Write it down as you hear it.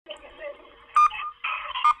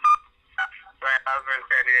over in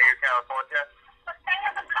San Diego, California. But they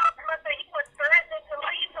have a customer that he was threatening to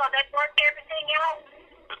leave, so they worked everything out.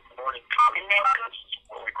 Good morning.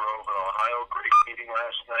 Holy Grove, Ohio. Great meeting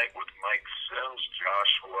last night with Mike Sims,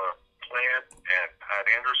 Joshua Plant, and Pat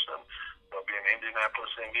Anderson. They'll be in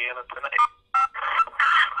Indianapolis, Indiana tonight.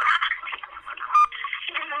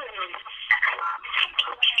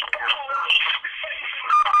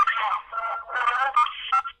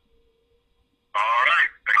 All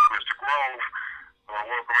right. Thank you, Mr. Grove. I want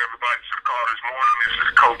to welcome everybody to the call this morning. This is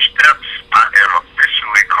Coach Depps. I am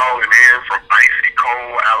officially calling in from icy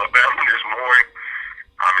cold Alabama this morning.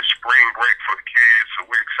 It's spring break for the kids, so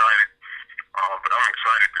we're excited. But I'm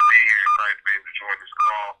excited to be here, excited to be able to join this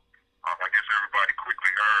call. I guess everybody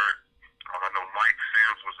quickly heard. I know Mike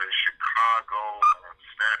Sims was in Chicago on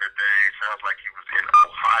Saturday. Sounds like he was in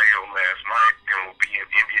Ohio last night and will be in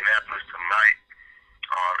Indianapolis tonight.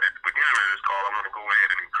 At the beginning of this call, I'm going to go ahead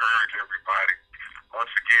and encourage everybody,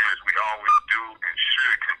 once again, as we always do and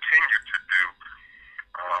should continue to do,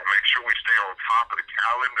 make sure we stay on top of the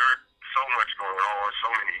calendar. So much going on,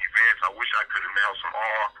 so many events. I wish I could announce them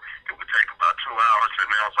all. It would take about 2 hours to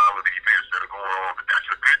announce all of the events that are going on, but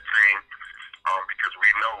that's a good thing because we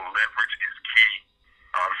know leverage is key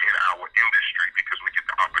in our industry because we get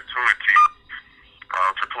the opportunity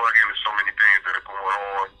to plug into so many things that are going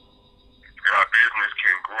on, and our business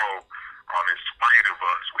can grow in spite of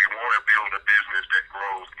us. We want to build a business that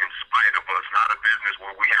grows in spite of us, not a business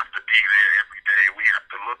where we have to be there every day. We have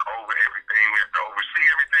to look over everything. We have to oversee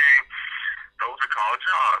everything. Those are called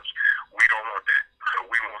jobs. We don't want that. So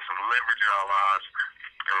we want some leverage in our lives,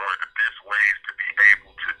 and one of the best ways to be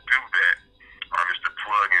able to do that is to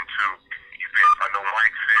plug into events. I know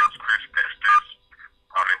Mike Sims, Chris Estes,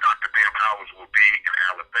 and Dr. Ben Powers will be in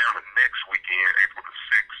Alabama next weekend, April the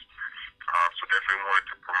 6th. So definitely wanted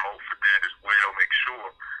to promote for that as well. Make sure,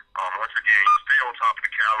 once again, you stay on top of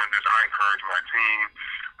the calendars. I encourage my team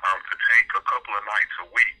to take a couple of nights a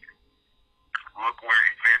week. Look where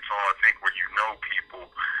events are. Think where you know people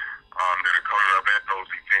that are coming up at those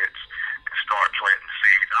events and start planting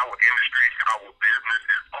seeds. Our industry, our business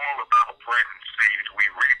is all about planting seeds. We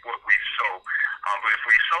reap what we sow. But if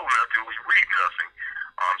we sow nothing, we reap nothing.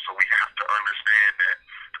 So we have to understand that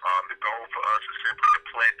the goal for us is simply to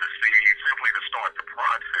plant the seed, simply to start the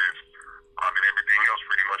process, and everything else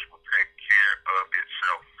pretty much will take care of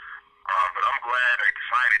itself. But I'm glad,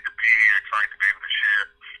 excited to be here, excited to be able to share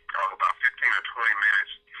about 15 or 20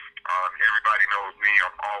 minutes. Everybody knows me.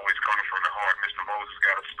 I'm always coming from the heart. Mr. Moses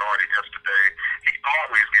got us started yesterday. He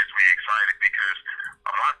always gets me excited because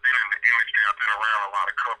I've been in the industry. I've been around a lot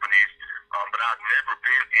of companies, but I've never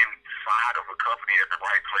been inside of a company at the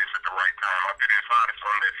right place at the right time. I've been inside of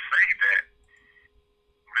some that say that,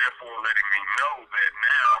 therefore letting me know that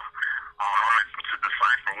now I'm able to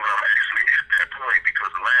decipher when I'm actually at that point,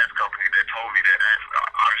 because the last company that told me that,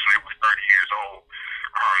 obviously it was 30 years old.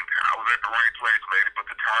 I was at the right place, lady, but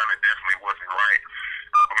the timing definitely wasn't right.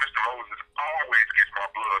 But Mr. Moses always gets my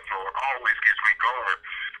blood flowing, always gets me going.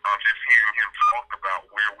 Just hearing him talk about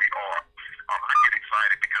where we are. I get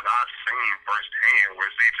excited because I've seen firsthand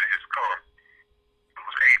where Zeta has come. It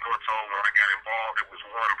was 8 months old when I got involved. It was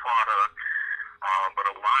one product, but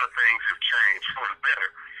a lot of things have changed for the better.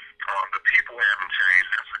 The people haven't changed.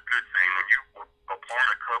 That's a good thing. When you're a part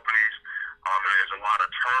of companies, there's a lot of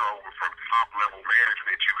turnover from top-level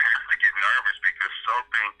management. You have to get nervous because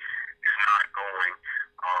something is not going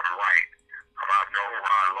right. I've known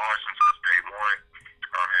Ron Larson since day one.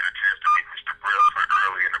 Had a chance to meet Mr. Brailsford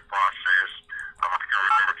early in the process. I can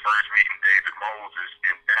remember first meeting David Moses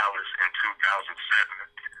in Dallas in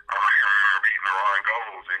 2007. I can remember meeting Ron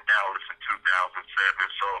Gomes in Dallas in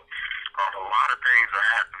 2007. So a lot of things are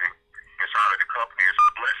happening inside of the company. It's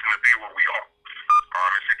a blessing to be where we are.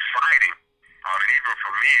 It's exciting. Even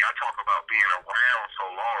for me, I talk about being around so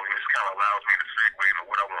long, and this kind of allows me to segue into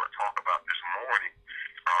what I want to talk about this morning.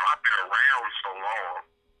 I've been around so long.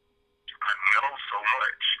 I know so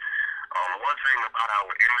much. One thing about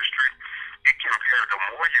our industry, it can the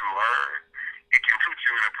more you learn, it can put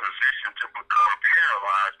you in a position to become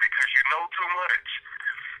paralyzed because you know too much.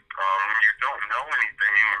 When you don't know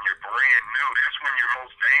anything, when you're brand new, that's when you're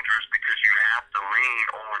most dangerous because you have to lean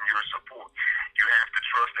on your support. You have to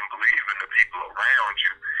trust and believe in the people around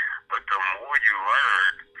you. But the more you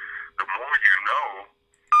learn, the more you know,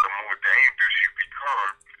 the more dangerous you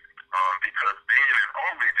become. Because then and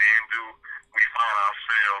only then do we find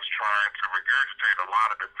ourselves trying to regurgitate a lot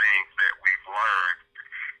of the things that we've learned.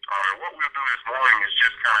 And what we'll do this morning is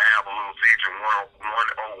just kind of have a little Zeta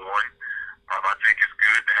 101. I think it's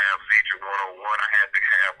good to have Zeta 101. I had to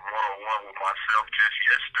have 101 with myself just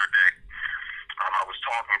yesterday. I was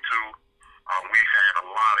talking to We've had a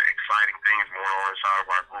lot of exciting things going on inside of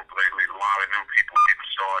our group lately. A lot of new people getting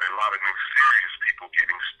started, a lot of new serious people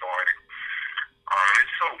getting started. And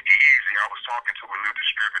it's so easy. I was talking to a new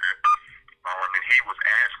distributor, and he was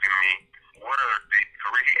asking me, what are the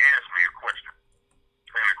three, he asked me a question.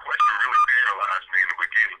 And the question really paralyzed me in the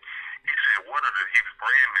beginning. He said, he was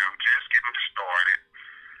brand new, just getting started.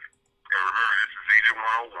 And remember, this is Agent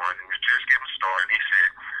 101. He was just getting started. He said,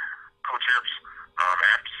 Coach Epps,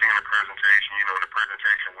 after seeing the presentation, in the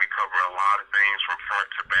presentation we cover a lot of things from front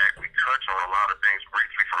to back. We touch on a lot of things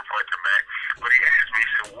briefly from front to back. But he asked me, he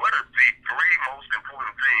said, what are the three most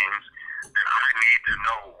important things that I need to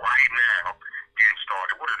know right now getting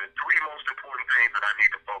started? What are the three most important things that I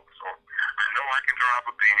need to focus on? I know I can drive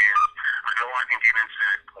a Benz. I know I can get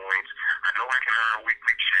incentive points. I know I can earn a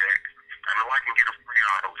weekly check. I know I can get a free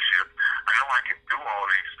auto ship. I know I can do all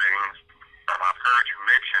these things. I've heard you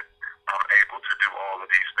mention I'm able to do all of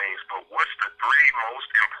these things, but what's the three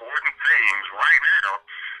most important things right now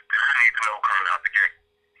that I need to know coming out the gate?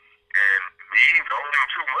 And me knowing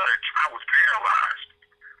too much, I was paralyzed.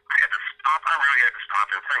 I had to stop. I really had to stop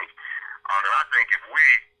and think. And I think if we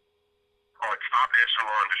are top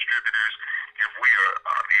echelon distributors, if we are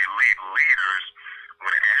elite leaders,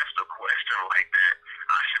 when asked a question like that,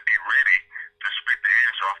 I should be ready to spit the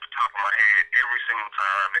answer off the top of my head every single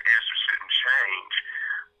time. The answer shouldn't change.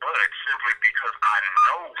 But simply because I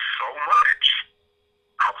know so much,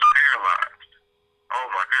 I was paralyzed. Oh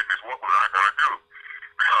my goodness, what was I going to do?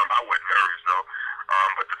 I wasn't nervous though.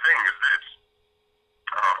 But the thing is this,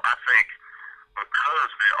 I think because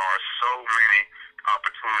there are so many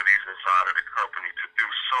opportunities inside of the company to do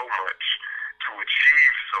so much, to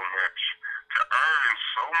achieve so much, to earn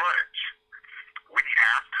so much, we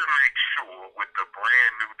have to make sure with the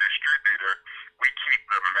brand new distributor, we keep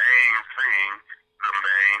the main thing the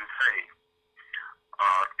main thing.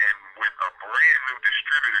 And when a brand new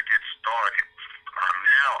distributor gets started,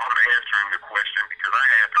 now I'm answering the question because I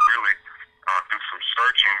had to really do some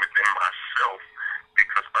searching within myself,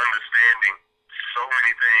 because understanding so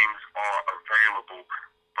many things are available,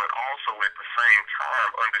 but also at the same time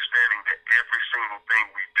understanding that every single thing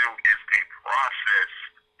we do is a process,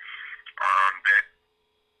 that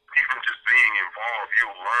even just being involved,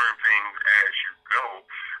 you'll learn things as you go.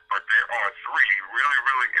 But there are three really,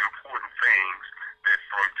 really important things that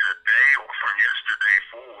from today or from yesterday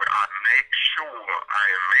forward, I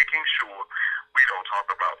am making sure we don't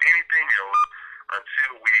talk about anything else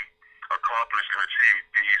until we accomplish and achieve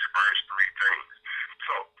these first three things.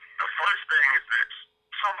 So the first thing is this: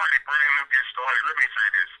 somebody brand new gets started. Let me say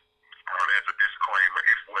this as a disclaimer: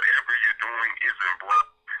 if whatever you're doing isn't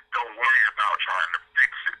broke, don't worry about trying to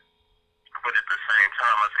fix it. But at the same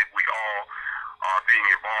time, I think we all are being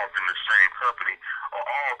involved in the same company, are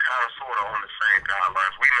all kind of sort of on the same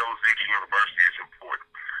guidelines. We know Zeke University is important.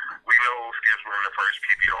 We know scheduling the first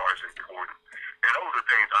PBR is important. And those are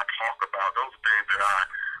things I talk about. Those are things that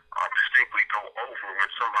I distinctly go over when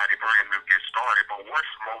somebody brand new gets started. But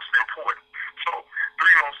what's most important? So,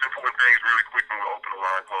 three most important things really quick, and we'll open the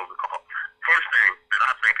line, close the call. First thing that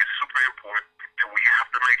I think is super important, that we have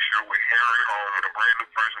to make sure we're hammering home when a brand new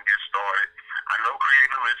person gets started. I know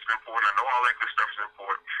creating a list is important. I know all that good stuff is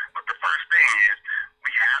important. But the first thing is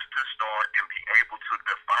we have to start and be able to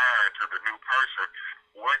define to the new person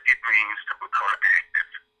what it means to become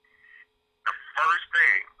active. The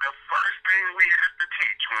first thing we have to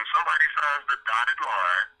teach when somebody signs the dotted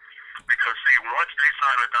line, because see, once they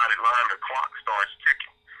sign the dotted line, the clock starts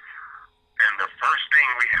ticking. And the first thing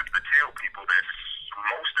we have to tell people that's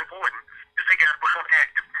most important is they got to become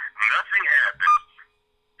active. Nothing happens.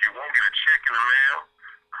 You won't get a check in the mail.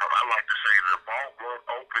 I like to say the vault won't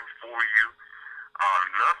open for you.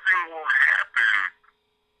 Nothing will happen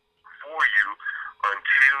for you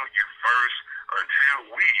until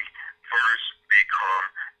we first become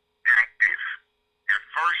active. Your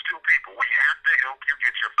first two people, we have to help you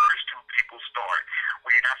get your first two people started.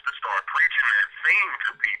 We have to start preaching that theme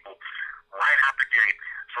to people right out the gate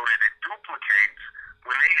so that it duplicates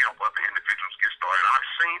when they help other individuals get started. I've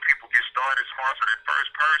seen people get started, sponsor that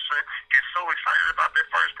first person, get so excited about that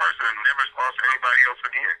first person and never sponsor anybody else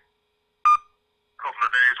again. A couple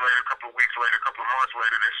of days later, a couple of weeks later, a couple of months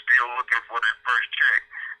later, they're still looking for that first check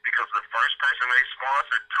because the first person they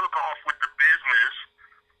sponsored took off with the business.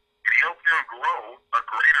 It helped them grow a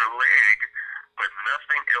greater leg, but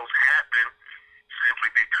nothing else happened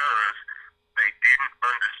simply because they didn't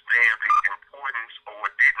understand the importance or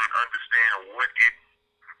didn't understand what it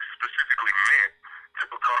specifically meant to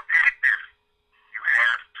become active. You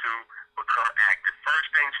have to become active. First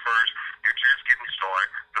things first, you're just getting started.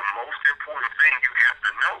 The most important thing you have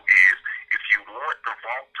to know is if you want the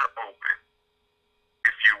vault to open,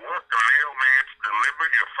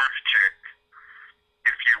 your first check.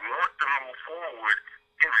 If you want to move forward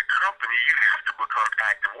in the company, you have to become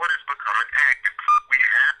active. What is becoming active? We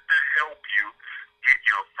have to help you get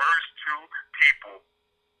your first two people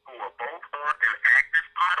who are both on an active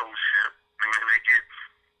auto ship, meaning they get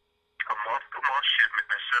a month-to-month shipment.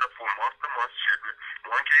 They're set up for a month-to-month shipment.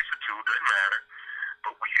 One case or two, doesn't matter.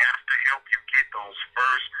 But we have to help you get those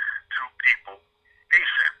first two people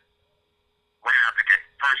ASAP. Right out the gate.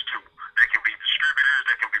 First two. They can be distributors,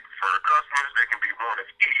 they can be preferred customers, they can be one of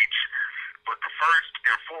each. But the first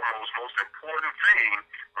and foremost, most important thing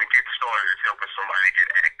when getting started is helping somebody get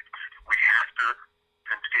active. We have to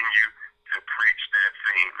continue to preach that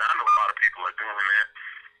theme. Now, I know a lot of people are doing that,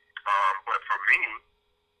 but for me,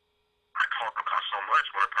 I talk about so much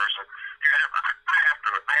when a person, I had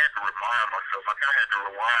to remind myself, I kind of had to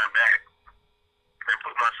rewind back and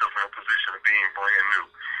put myself in a position of being brand new.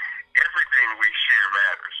 Everything we share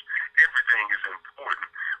matters. Everything is important,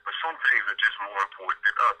 but some things are just more important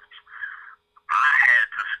than others. I had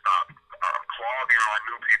to stop clogging my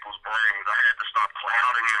new people's brains. I had to stop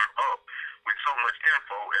clouding them up with so much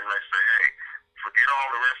info and let's say, hey, forget all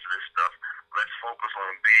the rest of this stuff. Let's focus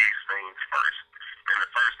on these things first. And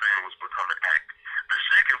the first thing was becoming active. The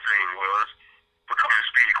second thing was becoming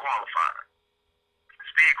speed qualified.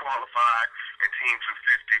 Speed qualified and Team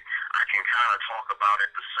 250, I can kind of talk about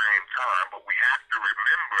at the same time, but we have to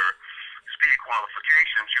remember speed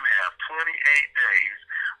qualifications. You have 28 days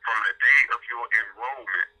from the day of your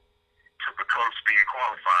enrollment to become speed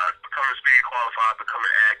qualified. Becoming speed qualified,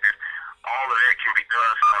 becoming active, all of that can be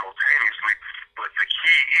done simultaneously, but the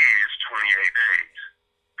key is 28 days.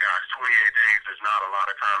 Guys, 28 days is not a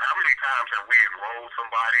lot of time. How many times have we enrolled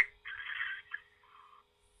somebody?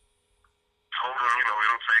 Told them,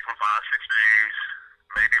 it'll take them 5-6 days,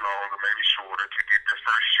 maybe longer, maybe shorter, to get their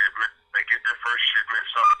first shipment. They get their first shipment,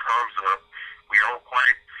 something comes up. We don't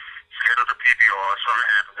quite schedule the PPR, something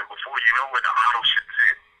happens, and before you know it, the auto ship is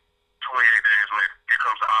in. 28 days later, here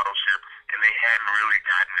comes the auto ship, and they hadn't really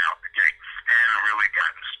gotten out the gate, hadn't really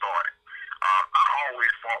gotten started. I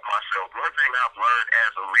always fault myself. One thing I've learned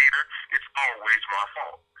as a leader, it's always my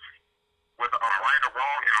fault. Whether I'm right or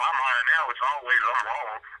wrong, in my mind now, it's always I'm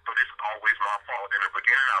wrong, but it's always my fault. In the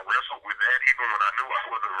beginning, I wrestled with that even when I knew I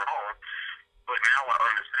wasn't wrong. But now I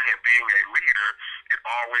understand being a leader, it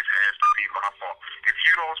always has to be my fault. If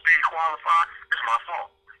you don't speed qualify, it's my fault.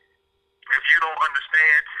 If you don't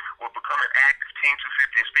understand what becoming active Team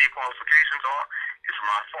 250 and speed qualifications are, it's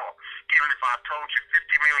my fault. Even if I've told you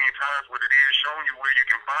 50 million times what it is, shown you where you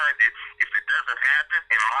can find it, if it doesn't happen,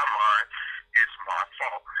 in my mind, it's my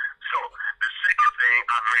fault. So the second thing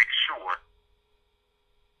I make sure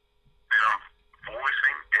that I'm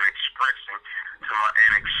voicing and expressing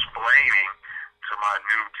and explaining to my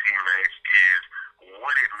new teammates is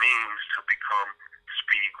what it means to become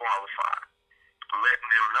speed qualified.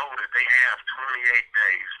 Letting them know that they have 28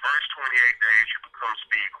 days. First 28 days you become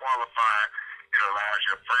speed qualified. It allows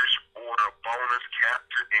your first order bonus cap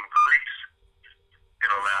to increase.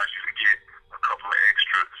 It allows you to get a couple of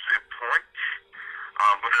extra zip points.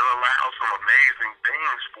 But it allows some amazing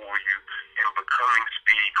things for you in becoming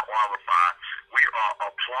speed qualified. We are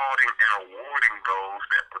applauding and awarding those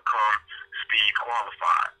that become speed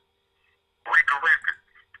qualified. Break a record.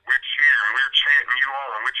 We're cheering, we're chanting you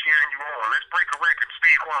on, we're cheering you on. Let's break a record,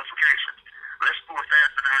 speed qualifications. Let's do it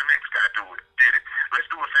faster than the next guy did it. Let's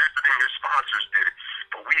do it faster than your sponsors did it.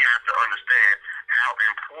 But we have to understand how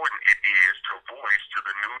important it is to voice to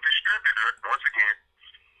the new distributor, once again,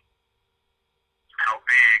 how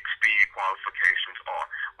big speed qualifications are.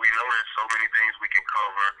 We know there's so many things we can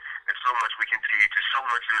cover, and so much we can teach, there's so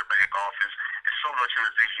much in the back office, there's so much in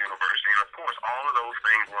the Zig University, and of course, all of those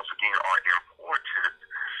things, once again, are important,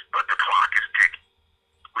 but the clock is ticking.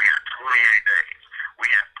 We got 28 days. We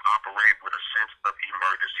have to operate with a sense of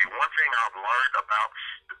emergency. One thing I've learned about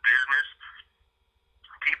the business,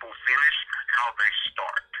 people finish how they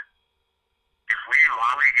start. If we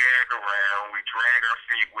lollygag around, we drag our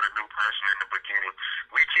feet with a new person in the beginning,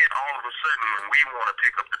 we can't all of a sudden, when we want to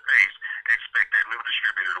pick up the pace, expect that new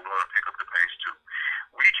distributor to want to pick up the pace too.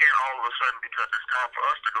 We can't all of a sudden, because it's time for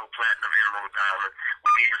us to go platinum, emerald, diamond, we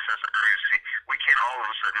need a sense of urgency. We can't all of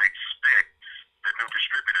a sudden expect the new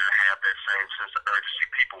distributor to have that same sense of urgency.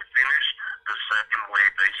 People finish the same way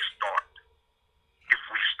they start. If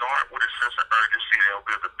we start with a sense of urgency, they'll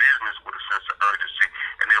build a business with a sense of urgency,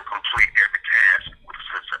 and they'll complete every task with a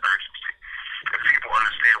sense of urgency. If people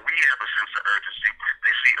understand we have a sense of urgency,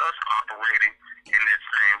 they see us operating in that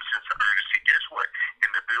same sense of urgency. Guess what? In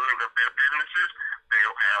the building of their businesses,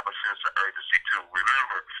 they'll have a sense of urgency too.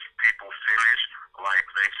 Remember, people finish like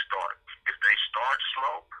they start. If they start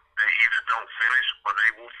slow, they either don't finish or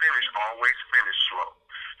they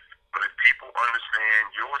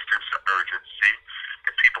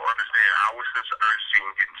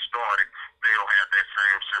started, they'll have that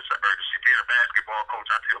same sense of urgency. Being a basketball coach,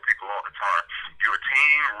 I tell people all the time, your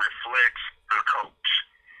team reflects the coach.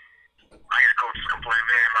 I hear coaches complain,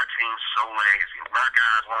 man, my team's so lazy. My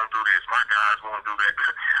guys won't do this. My guys won't do that.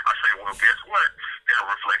 I say, well, guess what? They're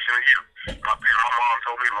a reflection of you. My mom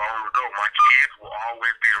told me long ago, my kids will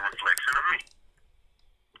always be a reflection of me.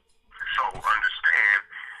 So understand,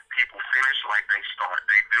 people finish like they start.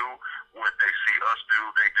 They do what they see us do.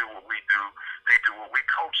 They do what we do. They do what we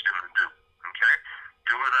coach them to do. Okay?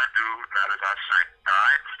 Do as I do, not as I say. All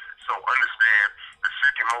right? So understand, the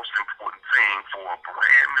second most important thing for a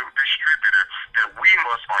brand new distributor that we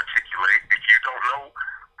must articulate, if you don't know,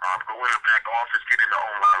 go in the back office, get in the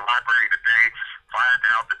online library today, find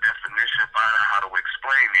out the definition, find out how to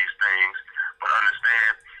explain these things, but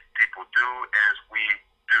understand, people do as we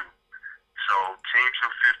do. So Team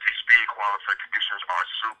 250 speed qualifications are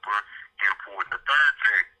super important. The third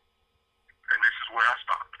thing, and this is where I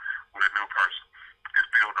stopped with a new person, is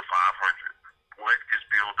build the 500. What is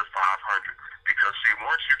build the 500? Because see,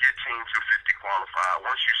 once you get Team 250 qualified,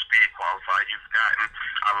 once you speed qualified,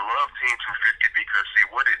 I love Team 250 because see,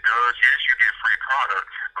 what it does, yes, you get free product,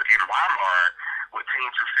 but in my mind, what Team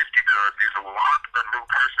 250 does is lock a new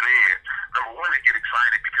person in. Number one, they get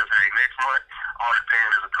excited because, hey, next month, all they're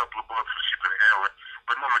paying is a couple of bucks for shipping and handling.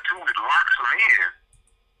 But number two, it locks them in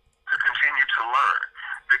to continue to learn.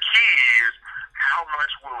 The key is, how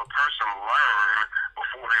much will a person learn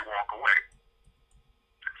before they walk away?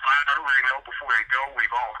 I already know before they go,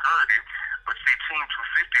 we've all heard it, but see, Team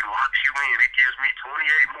 250 locks you in. It gives me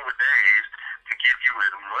 28 more days to give you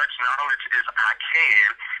as much knowledge as I can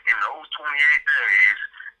in those 28 days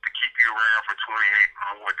to keep you around for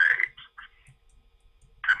 28 more days.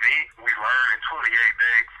 To me, we learn in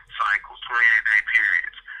 28-day cycles, 28-day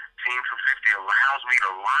periods. Team 250 allows me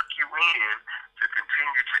to lock you in to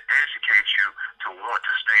continue to educate you to want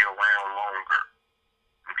to stay around longer.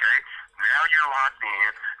 Okay? Now you're locked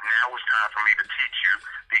in. Now it's time for me to teach you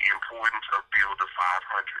the importance of Build the 500.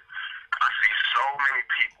 I see so many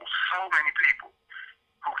people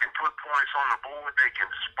who can put points on the board. They can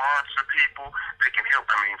sponsor people. They can help,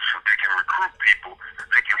 they can recruit people.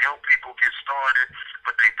 They can help people get started,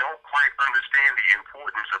 but they don't quite understand the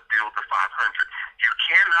importance of Build the 500. You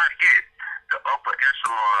cannot get the upper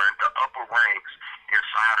echelon, the upper ranks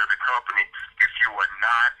inside of the company if you are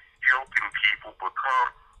not helping people become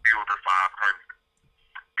Build the 500.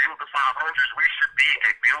 Build the 500s, we should be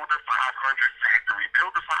a Build the 500 factory.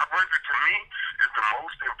 Build the 500 to me is the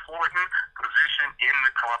most important position in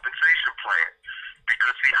the compensation plan.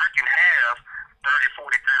 Because see, I can have 30,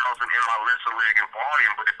 40,000 in my lesser leg and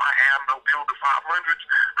volume, but if I have no Build the 500s,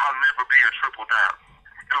 I'll never be a triple down.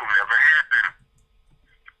 It'll never happen.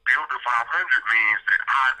 Build the 500 means that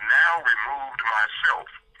I've now removed myself.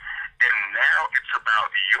 And now it's about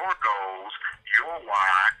your goals, your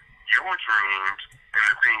why, your dreams, and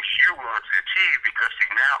the things you want to achieve. Because see,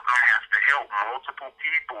 now I have to help multiple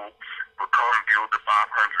people become Build the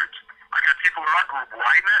 500s. I got people in my group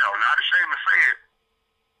right now, not ashamed to say it,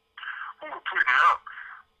 who are putting up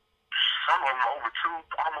some of them over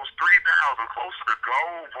almost 3,000, close to the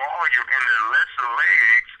goal volume in their lesser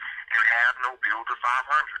legs, and have no Build the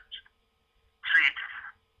 500s. See,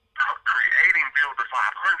 creating Build the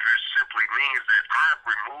 500s simply means that I've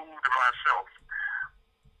removed myself.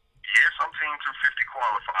 Yes, I'm Team 250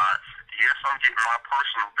 qualified. Yes, I'm getting my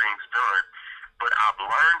personal things done. But I've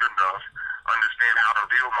learned enough, understand how to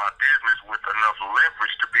build my business with enough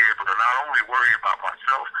leverage to be able to not only worry about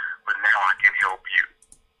myself, but now I can help you.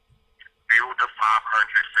 Build the 500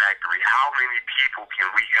 factory. How many people can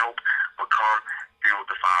we help become Build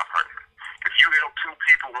the 500? If you help two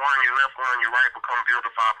people, one on your left, one on your right, become Build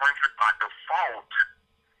the 500, by default,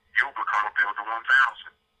 you'll become a Build the 1,000.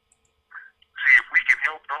 See, if we can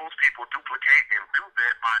help those people duplicate and do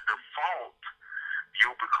that, by default,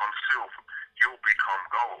 you'll become silver. You'll become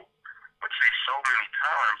gold. But see, so many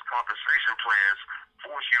times, compensation plans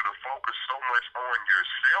force you to focus so much on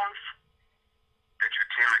yourself that you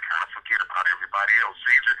tend to kind of forget about everybody else.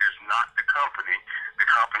 Caesar is not the company. The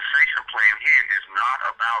compensation plan here is not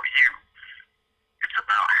about you. It's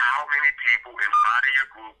about how many people inside of your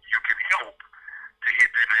group you can help to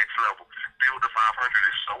hit that next level. Build the 500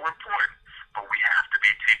 is so important, but we have to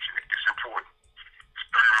be teaching it. It's important. It's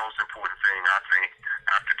the third most important thing, I think,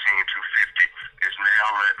 after Team 250 is now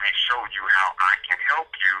let me show you how I can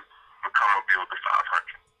help you become a Build the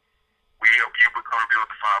 500. We help you become Build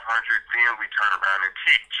the 500, then we turn around and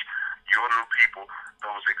teach your new people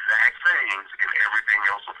those exact things, and everything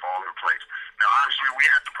else will fall in place. Now, obviously, we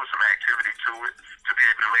have to put some activity to it to be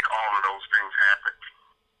able to make all of those things happen.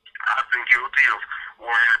 I've been guilty of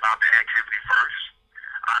worrying about the activity first.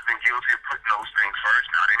 I've been guilty of putting those things first.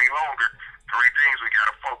 Not any longer. 3 things we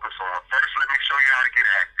got to focus on. First, let me show you how to get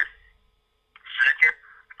active. Second,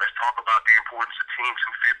 let's talk about the importance of Team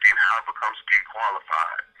 250 and how it becomes gig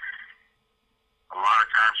qualified. A lot of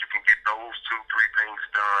times you can get those 2-3 things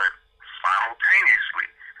done simultaneously.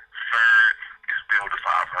 Third is build to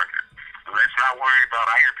 500. Let's not worry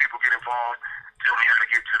about, I hear people get involved, tell me how to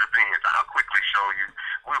get to the bins. I'll quickly show you.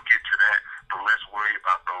 We'll get to that, but let's worry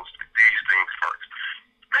about these things first.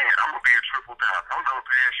 Man, I'm going to be a triple down. I'm going to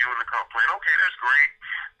pass you in the complaint. Okay, that's great,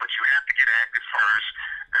 but you have to get active first.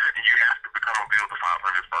 You have to become a build to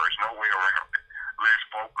 500 first. No way around it. Let's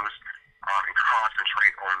focus and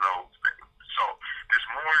concentrate on those things. So this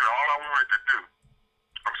morning, all I wanted to do,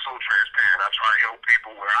 I'm so transparent. I try to help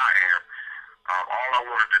people where I am. All I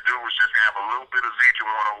wanted to do was just have a little bit of Zija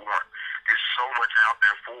 101. There's so much out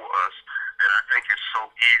there for us that I think it's so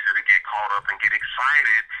easy to get caught up and get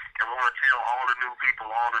excited and want to tell all the new people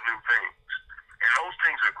all the new things. And those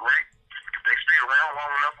things are great. If they stay around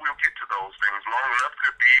long enough, we'll get to those things. Long enough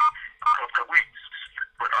could be a couple of weeks.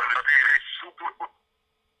 But understand it's super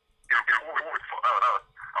important for us.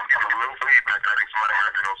 I'm getting a little feedback. I think somebody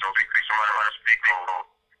might be on social media. Somebody might speak on.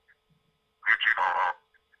 You keep on.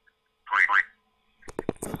 Please.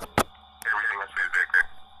 Everything I said is that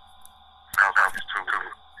sounds like it's too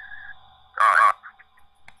good.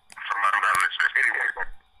 Somebody not listening. Anyway,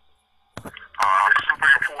 it's super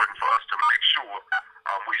important for us to make sure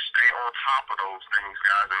we stay on top of those things,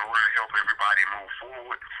 guys, in order to help everybody move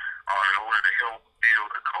forward, in order to help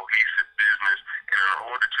build a cohesive business, and in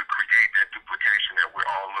order to create that duplication that we're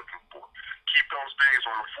all looking for. Keep those things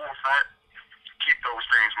on the forefront. Keep those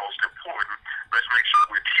things most important. Let's make sure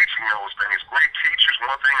we're teaching those things. Great teachers,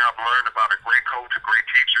 one thing I've learned about a great coach, a great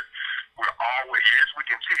teacher, we're always, yes, we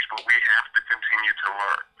can teach, but we have to continue to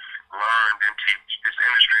learn. Learn, then teach. This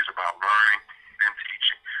industry is about learning, then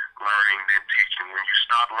teaching. Learning, then teaching. When you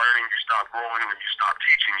stop learning, you stop growing. When you stop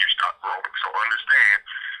teaching, you stop growing. So understand,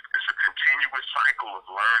 it's a continuous cycle of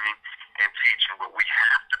learning and teaching, but we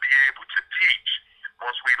have to be able to teach.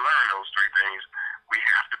 Once we learn those 3 things, we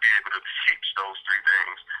have to be able to teach those 3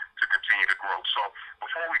 things to continue to grow. So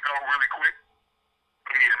before we go really quick,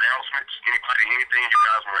 any announcements, anybody, anything you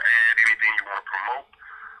guys want to add, anything you want to promote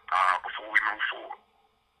before we move forward?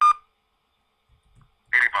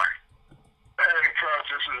 Anybody? Hey, Coach,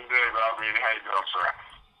 this is Dave. How you doing, sir?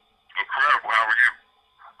 Incredible. How are you?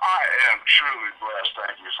 I am truly blessed.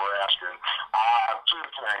 Thank you for asking. 2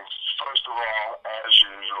 things. First of all, as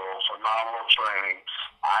usual, phenomenal training.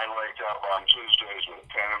 I wake up on Tuesdays with a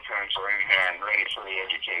pen and pencil in hand, ready for the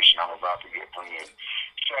education I'm about to get from you.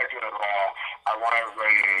 Second of all, I want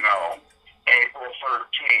everybody to know, April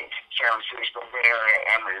 13th, San Francisco Bay Area,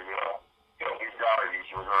 Emeryville, Hilton Gardens,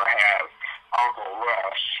 we're going to have Uncle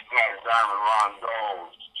Russ, Diamond Ron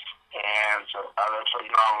Gold, and other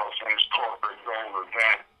phenomenal things, corporate gold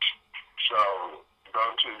event. So go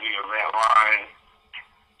to the event line,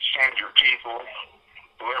 send your people.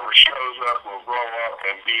 Whoever shows up will grow up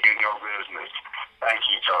and be in your business. Thank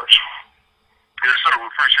you, Coach. Yes, sir. We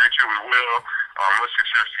appreciate you as well. Much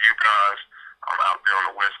success to you guys out there on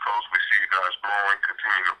the West Coast. We see you guys growing,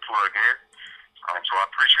 continue to plug in. So I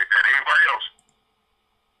appreciate that. Anybody else?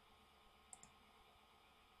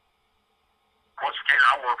 Once again,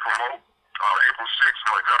 I want to promote April 6th,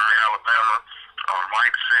 Montgomery, Alabama.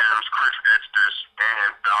 Mike Sims, Chris Estes,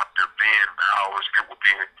 and Dr. Ben Bowers. It will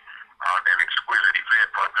be an exquisite event.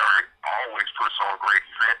 Montgomery always puts on great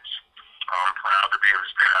events. I'm proud to be in the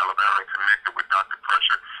state of Alabama and connected with Dr.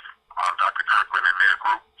 Pressure, Dr. Kirkland, and their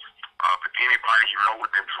group. But anybody you know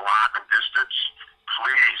within driving distance,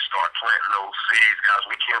 please start planting those seeds, guys.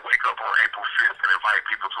 We can't wake up on April 5th and invite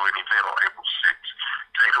people to an event on April 6th.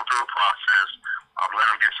 Take them through the process. Let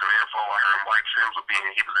them get some info. I heard Mike Sims will be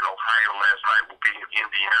he was in Ohio last night, will be in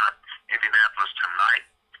Indianapolis tonight.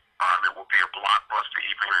 It will be a blockbuster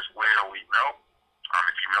event as well, we know.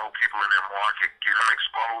 If you know people in their market, get them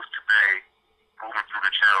exposed today, move them through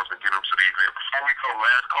the channels and get them to the event. Before we go,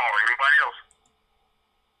 last call. Anybody else?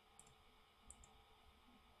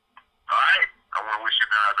 All right. I want to wish you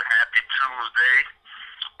guys a happy Tuesday.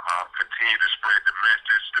 Continue to spread the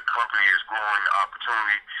message. The company is growing. The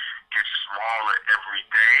opportunity gets smaller every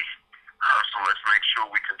day. So let's make sure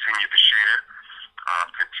we continue to share,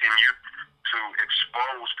 continue to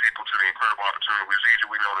expose people to the incredible opportunity. With Zija,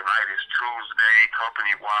 we know tonight is Tuesday,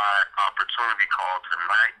 company-wide opportunity call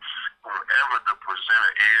tonight. Whoever the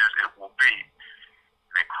presenter is, it will be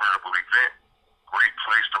an incredible event. Great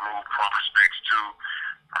place to move prospects to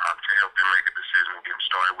help them make a decision and get them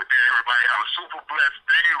started. With that, everybody have a super blessed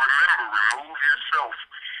day. Remember, remove yourself,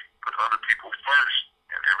 put other people first,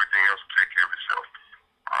 and everything else will take care of itself.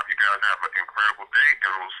 guys have an incredible day,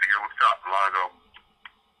 and we'll see you on the top. Lonzo.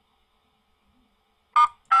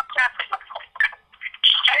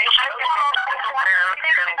 Hey,